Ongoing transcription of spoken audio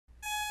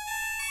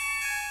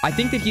I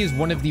think that he is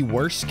one of the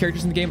worst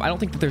characters in the game. I don't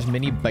think that there's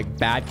many like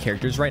bad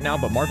characters right now,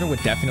 but Marvin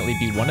would definitely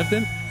be one of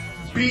them.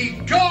 Be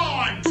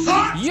gone,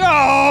 son! Yo,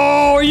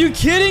 are you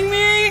kidding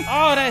me?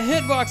 Oh, that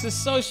hitbox is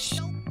so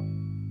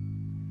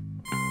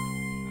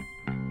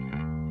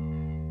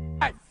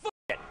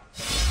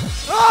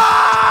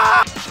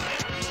Ah!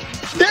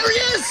 There he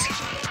is!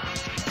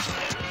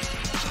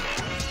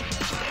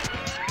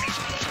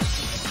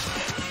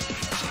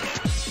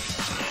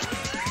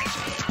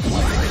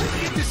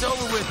 Get this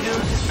over with,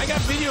 dude. I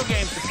got video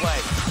games to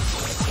play.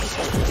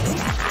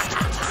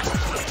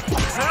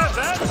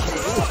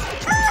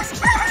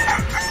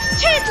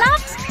 Cheers,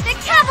 love! The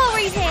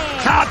cavalry's here!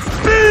 Top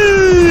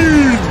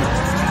speed!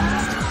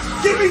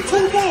 Give me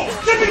 2 more!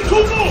 Give me 2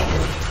 more!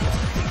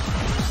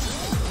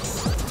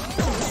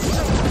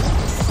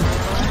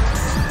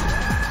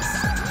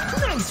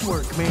 Nice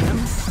work, man.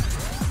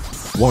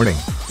 Warning,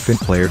 Fin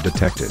player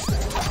detected.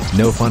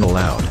 No fun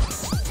allowed.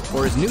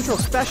 For his neutral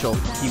special,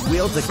 he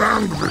wields a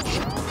sandwich.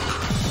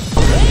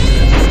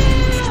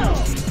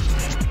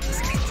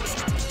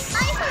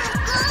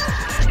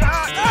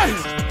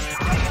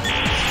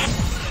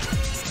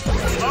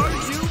 Are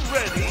you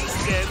ready,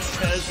 dense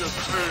as a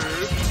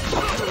bird?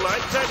 You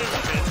like that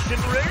invention,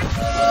 Rick?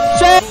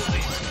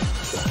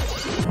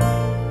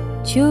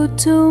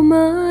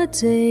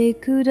 Chotomate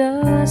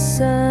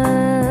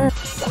kudasai.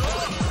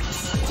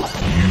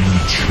 You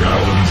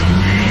challenge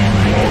me,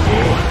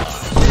 Marvel?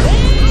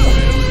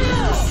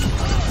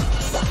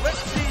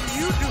 Let's see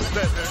you do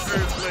better,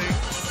 Earthling.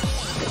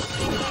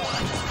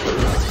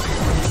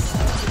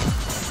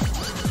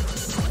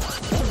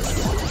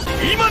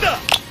 Imada!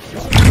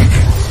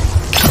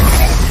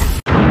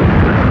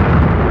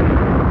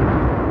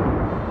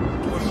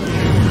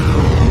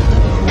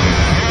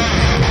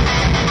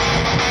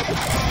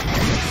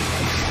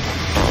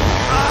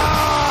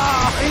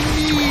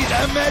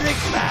 Medic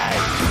bag!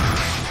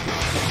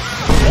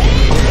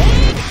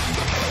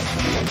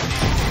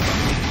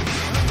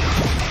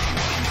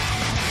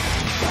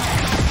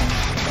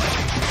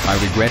 I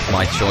regret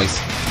my choice.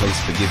 Please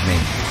forgive me.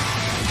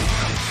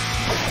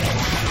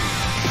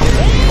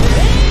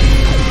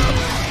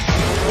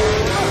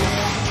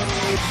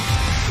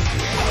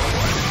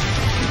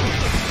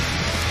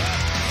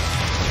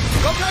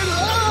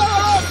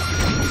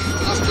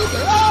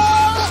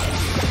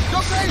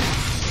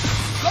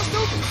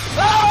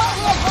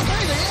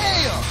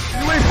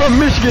 You ain't from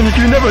Michigan if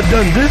you never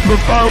done this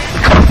before.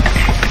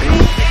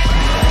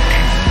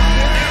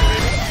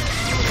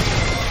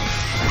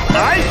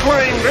 I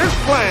claim this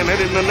planet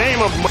in the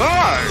name of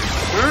Mars.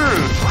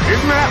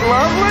 Isn't that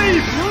lovely?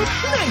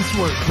 Nice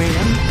work,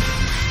 man.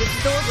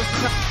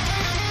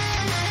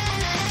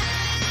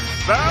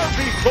 Bow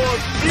before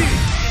me.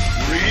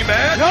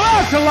 Rematch? No,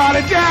 that's a lot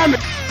of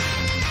damage.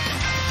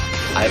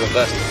 I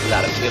reversed the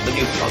polarity of the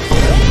neutron.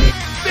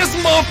 This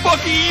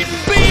motherfucker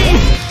eating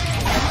beef!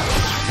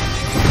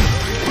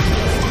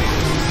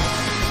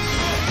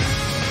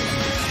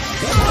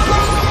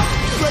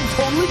 They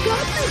totally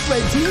got this,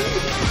 Red Team.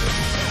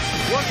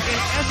 What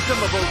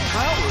inestimable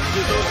powers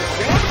do those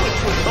sandwich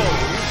would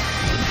hold?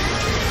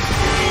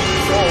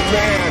 Oh,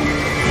 man.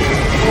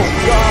 Oh,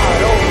 God.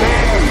 Oh,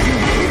 man.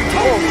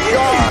 Oh,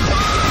 God.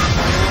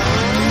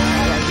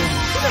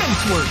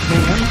 Nice work,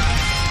 man.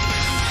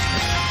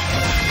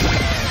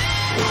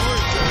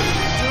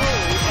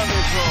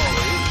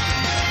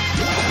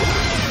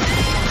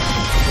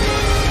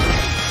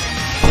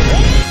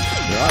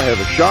 I have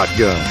a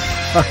shotgun.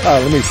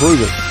 Let me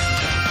prove it.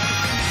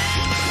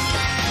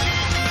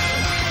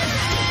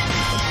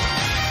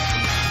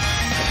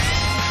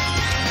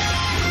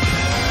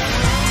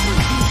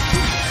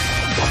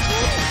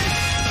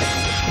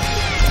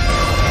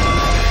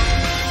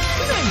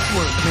 Nice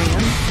work,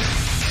 man.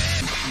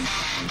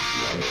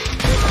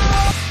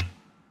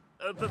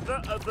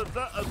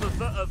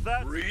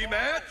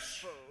 Rematch,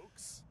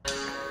 folks.